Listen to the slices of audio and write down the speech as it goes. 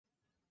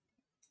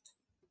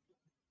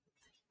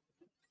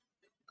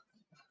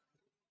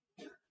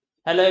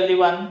Hello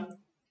everyone.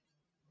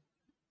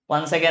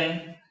 Once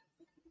again,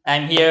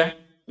 I'm here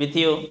with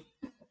you.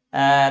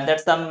 That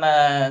some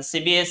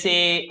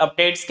CBSE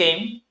updates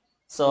came,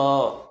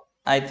 so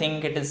I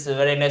think it is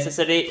very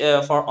necessary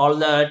for all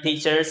the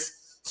teachers,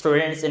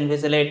 students,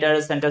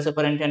 invigilators, center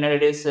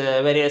superintendent. It is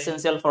very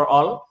essential for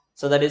all.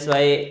 So that is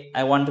why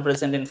I want to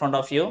present in front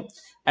of you.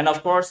 And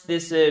of course,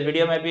 this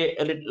video may be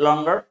a little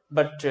longer,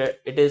 but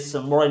it is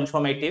more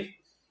informative.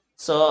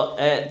 So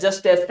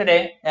just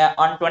yesterday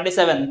on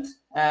 27th,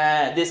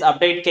 this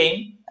update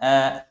came,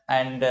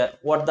 and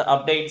what the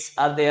updates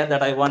are there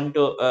that I want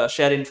to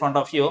share in front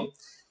of you.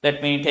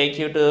 Let me take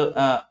you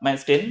to my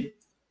screen.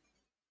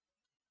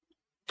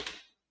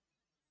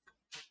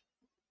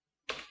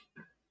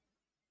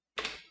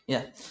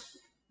 Yeah.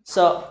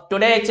 So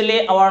today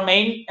actually our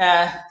main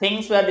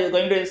things we are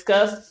going to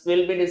discuss,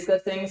 will be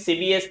discussing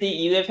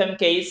CBSE UFM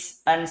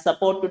case and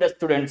support to the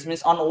students,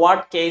 means on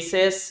what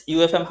cases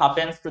UFM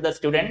happens to the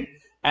student,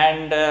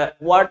 and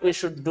what we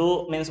should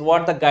do, means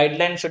what the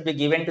guidelines should be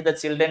given to the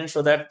children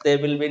so that they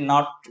will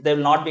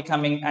not be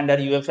coming under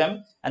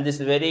UFM. And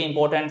this is very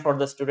important for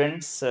the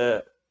students,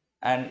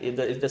 and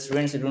if the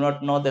students do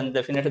not know, then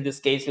definitely this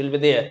case will be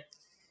there.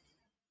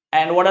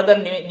 And what are the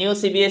new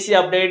CBSE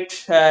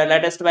update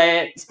latest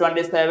by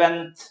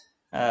 27th,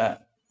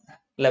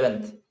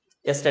 11th,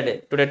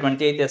 yesterday, today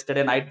 28th,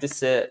 yesterday night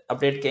this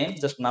update came.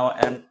 Just now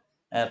I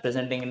am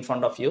presenting in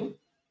front of you.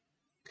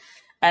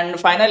 And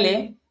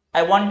finally,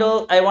 I want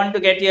to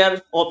get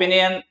your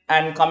opinion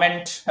and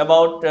comment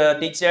about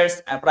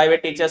teachers,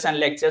 private teachers and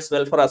lectures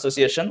welfare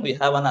association. We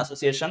have an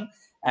association,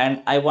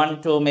 and I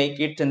want to make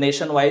it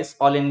nationwide,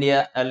 all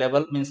India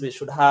level. Means we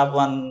should have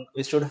one.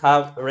 We should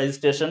have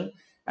registration,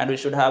 and we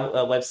should have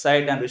a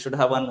website, and we should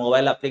have one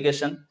mobile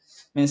application.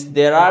 Means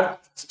there are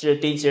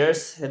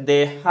teachers,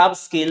 they have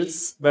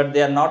skills, but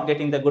they are not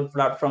getting the good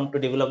platform to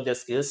develop their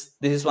skills.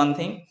 This is one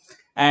thing,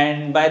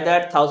 and by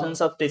that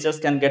thousands of teachers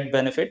can get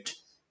benefit,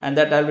 and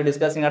that I'll be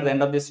discussing at the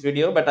end of this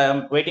video. But I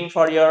am waiting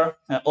for your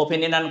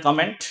opinion and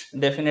comment.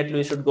 Definitely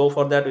we should go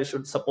for that. We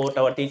should support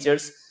our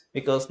teachers,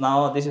 because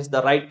now this is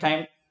the right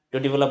time to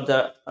develop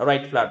the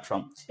right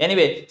platform.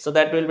 Anyway, so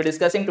that we'll be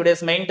discussing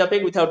today's main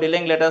topic. Without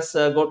delaying, let us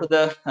go to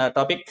the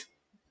topic.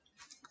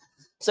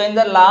 So in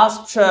the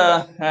last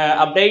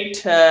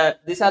update,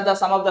 these are the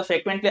some of the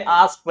frequently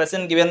asked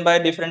questions given by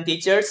different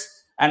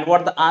teachers, and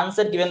what the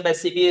answer given by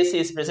CBSE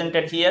is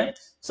presented here.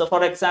 So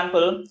for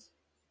example,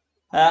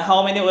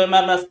 how many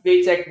women must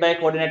be checked by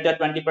coordinator?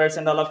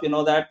 20%. All of you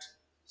know that.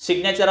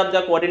 Signature of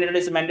the coordinator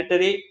is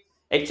mandatory.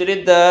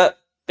 Actually, the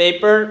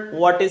paper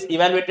what is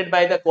evaluated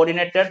by the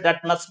coordinator,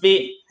 that must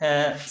be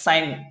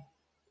signed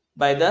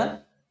by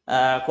the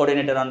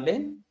coordinator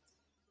only.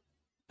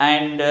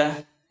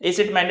 And is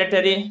it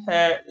mandatory?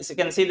 As you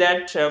can see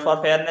that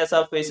for fairness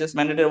of which is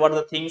mandatory, what are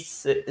the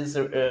things is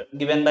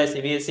given by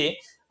CBSE.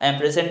 I am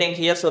presenting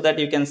here so that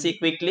you can see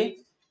quickly.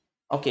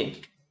 Okay.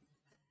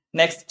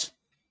 Next,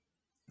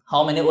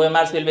 how many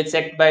OMRs will be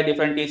checked by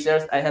different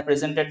teachers, I have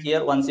presented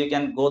here. Once you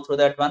can go through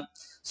that one.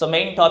 So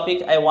main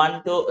topic I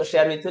want to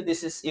share with you,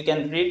 this is, you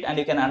can read and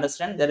you can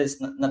understand, there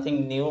is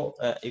nothing new.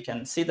 You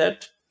can see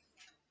that.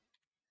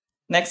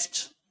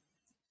 Next,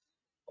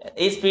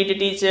 is PT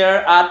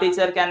teacher, art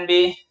teacher can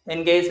be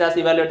engaged as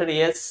evaluator?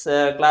 Yes.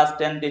 Class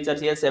 10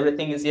 teachers? Yes.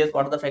 Everything is yes.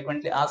 What are the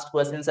frequently asked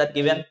questions are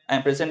given, I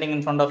am presenting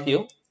in front of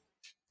you.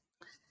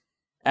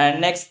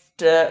 And next,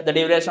 the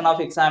duration of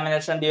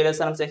examination,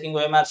 duration of checking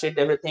OMR sheet,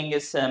 everything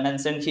is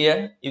mentioned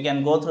here. You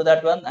can go through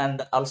that one.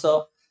 And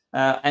also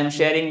I'm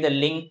sharing the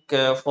link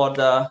for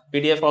the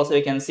PDF also,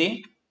 you can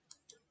see.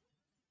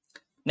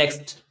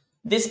 Next,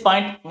 this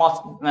point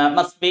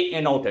must be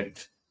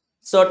noted.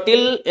 So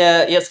till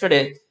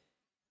yesterday,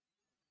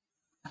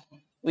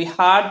 we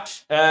had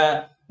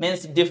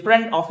means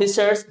different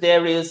officers, they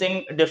are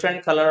using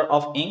different color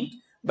of ink.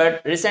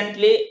 But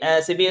recently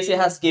CBSE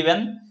has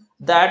given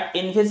that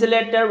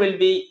invigilator will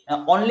be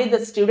only the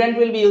student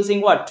will be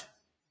using what?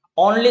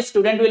 Only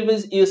student will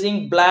be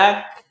using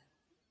black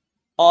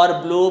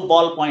or blue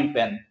ballpoint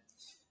pen.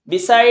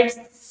 Besides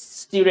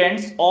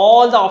students,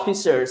 all the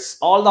officers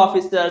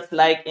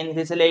like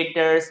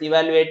invigilators,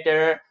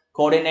 evaluator,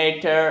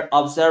 coordinator,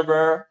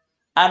 observer,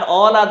 and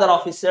all other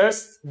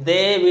officers,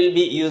 they will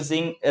be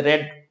using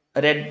red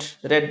ink,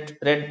 red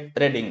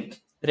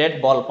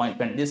ballpoint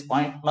pen. This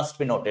point must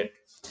be noted.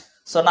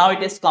 So now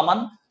it is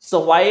common. So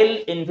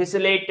while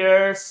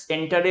invigilators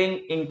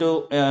entering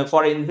into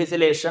for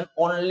invigilation,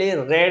 only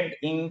red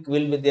ink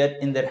will be there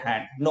in their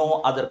hand, no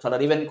other color.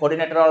 Even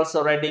coordinator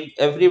also red ink,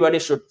 everybody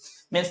should,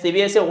 means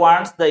CBSE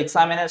wants the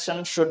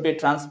examination should be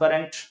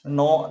transparent,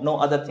 no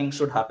other thing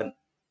should happen.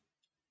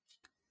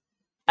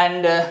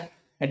 And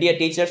dear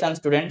teachers and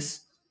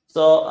students,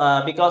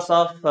 so because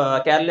of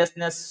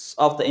carelessness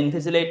of the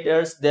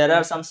invigilators, there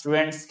are some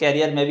students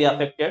career may be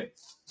affected.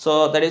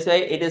 So that is why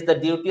it is the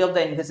duty of the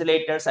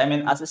invigilators, I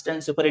mean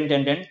assistant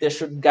superintendent, they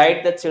should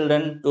guide the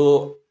children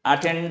to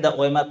attend the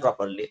OMR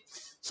properly.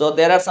 So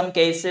there are some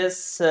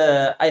cases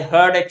I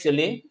heard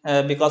actually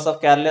because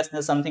of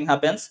carelessness something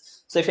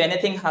happens. So if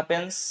anything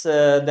happens,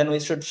 then we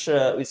should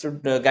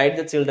guide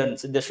the children.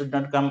 So they should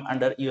not come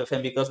under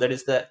UFM because that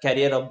is the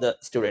career of the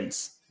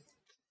students.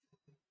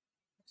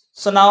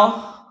 So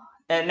now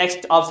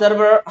next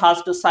observer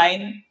has to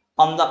sign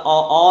on the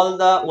all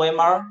the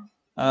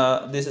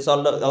OMR. This is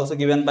also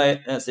given by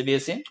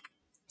CBSE.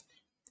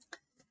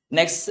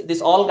 Next,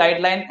 this all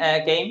guideline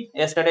came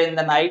yesterday in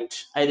the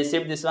night. I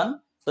received this one,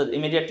 so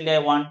immediately I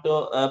want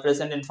to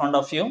present in front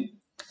of you.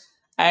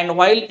 And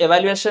while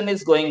evaluation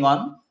is going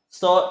on,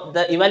 so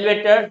the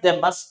evaluator, they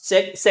must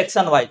check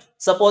section wise.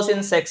 Suppose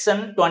in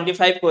section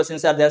 25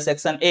 questions are there,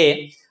 section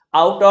A,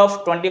 out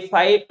of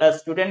 25 a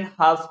student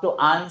has to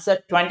answer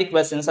 20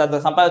 questions are the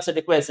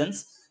compulsory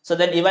questions. So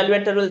then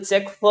evaluator will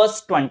check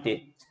first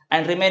 20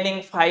 and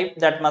remaining 5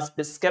 that must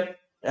be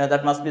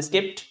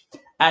skipped.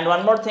 And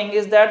one more thing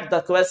is that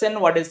the question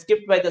what is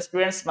skipped by the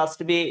students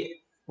must be,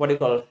 what do you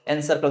call,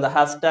 encircle, the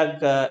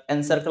hashtag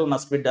encircle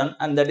must be done,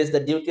 and that is the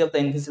duty of the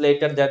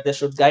invigilator, that they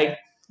should guide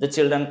the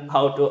children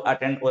how to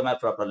attend OMR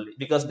properly,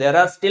 because there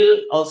are still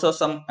also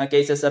some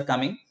cases are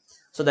coming.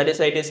 So that is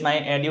why it is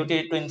my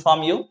duty to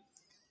inform you.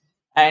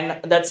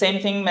 And that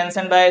same thing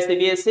mentioned by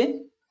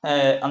CBSE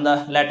on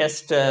the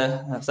latest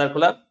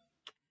circular.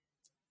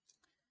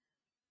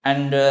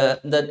 And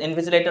the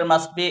invigilator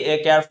must be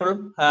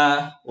careful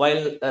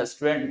while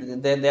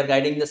they're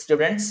guiding the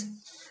students.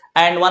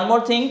 And one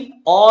more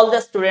thing, all the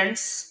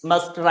students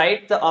must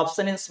write the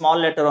option in small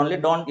letter only.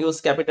 Don't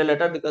use capital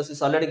letter because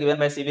it's already given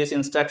by CBSE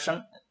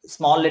instruction.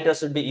 Small letters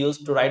should be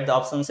used to write the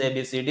options A,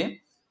 B, C,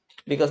 D,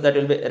 because that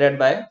will be read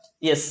by.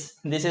 Yes,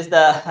 this is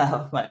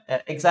the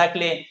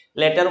exactly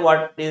letter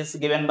what is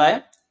given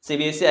by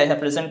CBSE. I have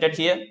presented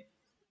here.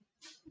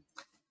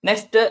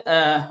 Next,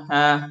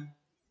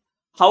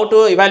 how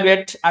to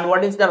evaluate and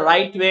what is the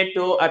right way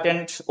to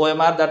attend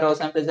OMR, that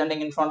also I'm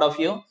presenting in front of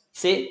you.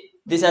 See,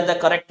 these are the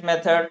correct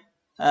method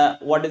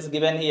what is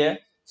given here.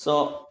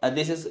 So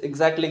this is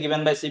exactly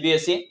given by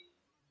CBSE.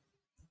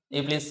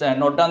 You please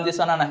note down this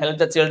one and help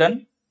the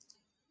children.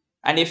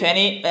 And if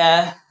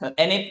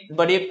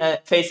anybody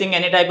facing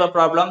any type of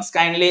problems,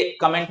 kindly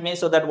comment me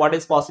so that what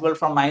is possible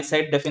from my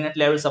side,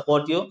 definitely I will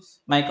support you.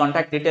 My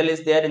contact detail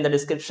is there in the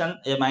description.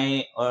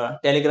 My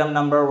Telegram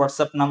number,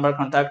 WhatsApp number,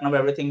 contact number,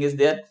 everything is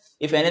there.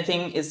 If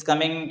anything is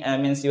coming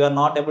means you are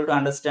not able to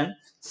understand,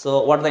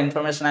 so what the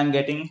information I'm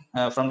getting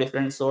from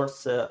different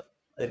source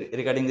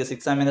regarding this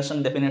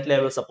examination, definitely I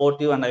will support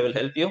you and I will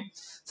help you.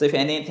 So if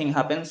anything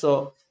happens,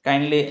 so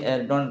kindly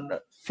don't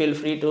feel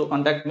free to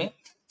contact me.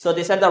 So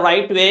these are the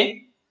right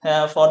way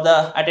for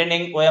the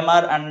attending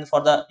OMR and for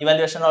the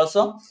evaluation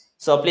also.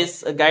 So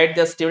please guide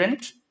the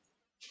student.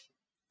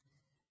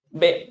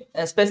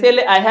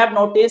 Especially I have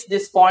noticed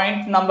this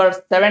point number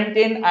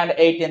 17 and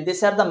 18.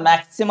 These are the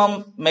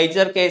maximum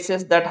major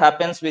cases that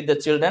happens with the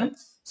children.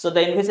 So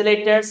the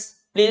invigilators,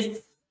 please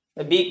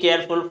be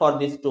careful for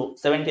these two,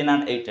 17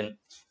 and 18.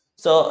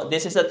 So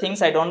this is the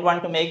things. I don't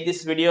want to make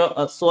this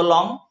video so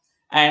long,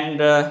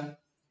 and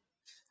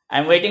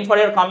I'm waiting for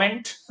your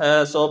comment.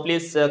 So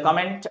please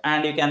comment,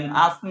 and you can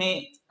ask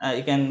me,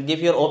 you can give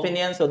your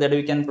opinion so that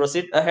we can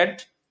proceed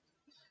ahead.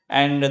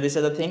 And these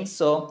are the things.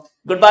 So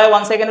goodbye.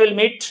 Once again, we'll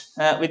meet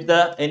with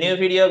a new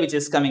video which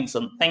is coming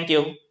soon. Thank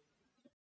you.